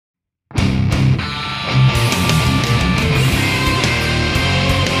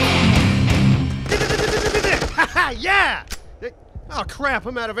Oh crap,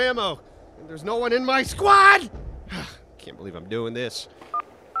 I'm out of ammo. And there's no one in my squad! Can't believe I'm doing this.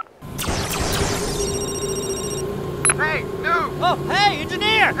 Hey, Noob! Oh, hey,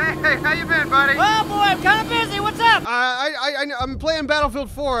 engineer! Hey, how you been, buddy? Oh, boy, I'm kind of busy. What's up? I'm playing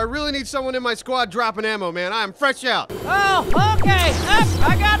Battlefield 4. I really need someone in my squad dropping ammo, man. I'm fresh out. Oh, okay.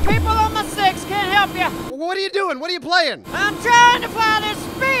 I got people on my 6. Can't help you. What are you doing? What are you playing? I'm trying to fly this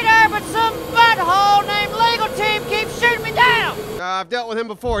speeder, but some butthole named Legal Team keeps shooting me down. I've dealt with him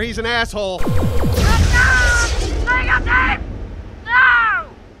before. He's an asshole. Legal Team! No!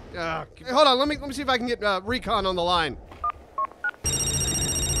 Hey, hold on. Let me see if I can get Recon on the line.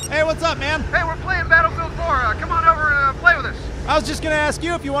 Hey, what's up, man? Hey, we're playing Battlefield 4. Come on over and play with us. I was just gonna ask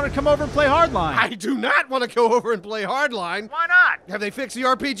you if you want to come over and play Hardline. I do not want to go over and play Hardline. Why not? Have they fixed the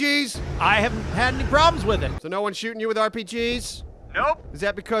RPGs? I haven't had any problems with it. So no one's shooting you with RPGs? Nope. Is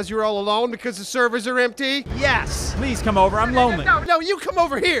that because you're all alone? Because the servers are empty? Yes. Please come over. I'm lonely. No, you come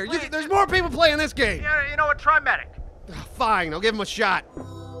over here. There's more people playing this game. You know what? Try Medic. Fine, I'll give him a shot.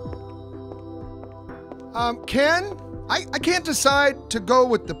 Ken, I can't decide to go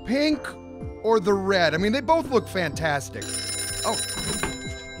with the pink or the red. I mean, they both look fantastic. Oh,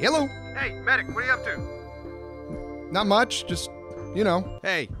 hello. Hey, Medic, what are you up to? Not much, just, you know.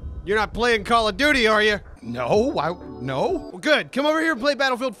 Hey, you're not playing Call of Duty, are you? No, no. Well, good. Come over here and play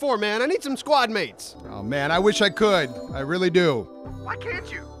Battlefield 4, man. I need some squad mates. Oh man, I wish I could. I really do. Why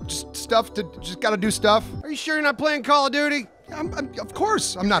can't you? Just gotta do stuff. Are you sure you're not playing Call of Duty? Of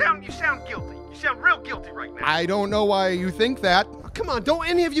course, I'm not. You sound guilty. You sound real guilty right now. I don't know why you think that. Oh, come on, don't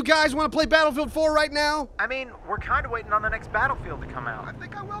any of you guys want to play Battlefield 4 right now? I mean, we're kind of waiting on the next Battlefield to come out. I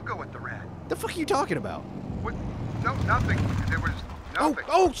think I will go with the red. The fuck are you talking about? What? No, nothing. There was nothing.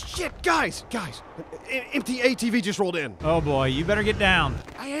 Oh shit, guys. Empty ATV just rolled in. Oh boy, you better get down.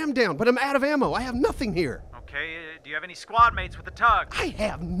 I am down, but I'm out of ammo. I have nothing here. Okay, do you have any squad mates with the tug? I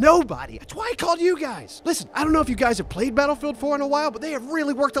have nobody. That's why I called you guys. Listen, I don't know if you guys have played Battlefield 4 in a while, but they have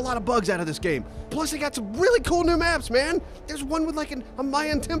really worked a lot of bugs out of this game. Plus, they got some really cool new maps, man. There's one with like a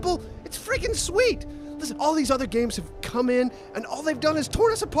Mayan temple. It's freaking sweet. Listen, all these other games have come in, and all they've done is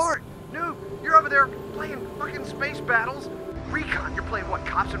torn us apart. Noob, you're over there playing fucking space battles. Recon, you're playing what,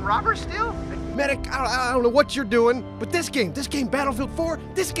 cops and robbers still? Medic, I don't know what you're doing, but this game, Battlefield 4,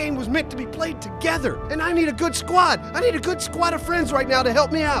 this game was meant to be played together. And I need a good squad. I need a good squad of friends right now to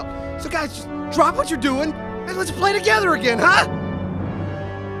help me out. So guys, just drop what you're doing and let's play together again, huh?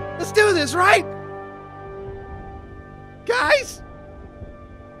 Let's do this, right? Guys?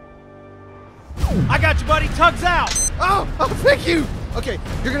 I got you, buddy. Tug's out. Oh, thank you. Okay,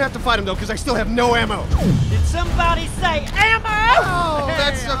 you're gonna have to fight him though, because I still have no ammo. Did somebody say ammo? Oh,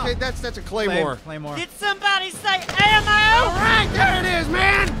 that's okay. That's a claymore. Claymore. Did somebody say ammo? All right, there it is,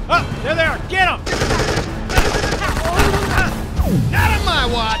 man. Oh, there they are. Get them. Not on my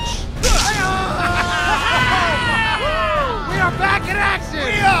watch. We are back in action.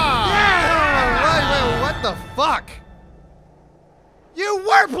 We are. Yeah. Wait, what the fuck? You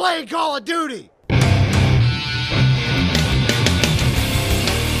were playing Call of Duty.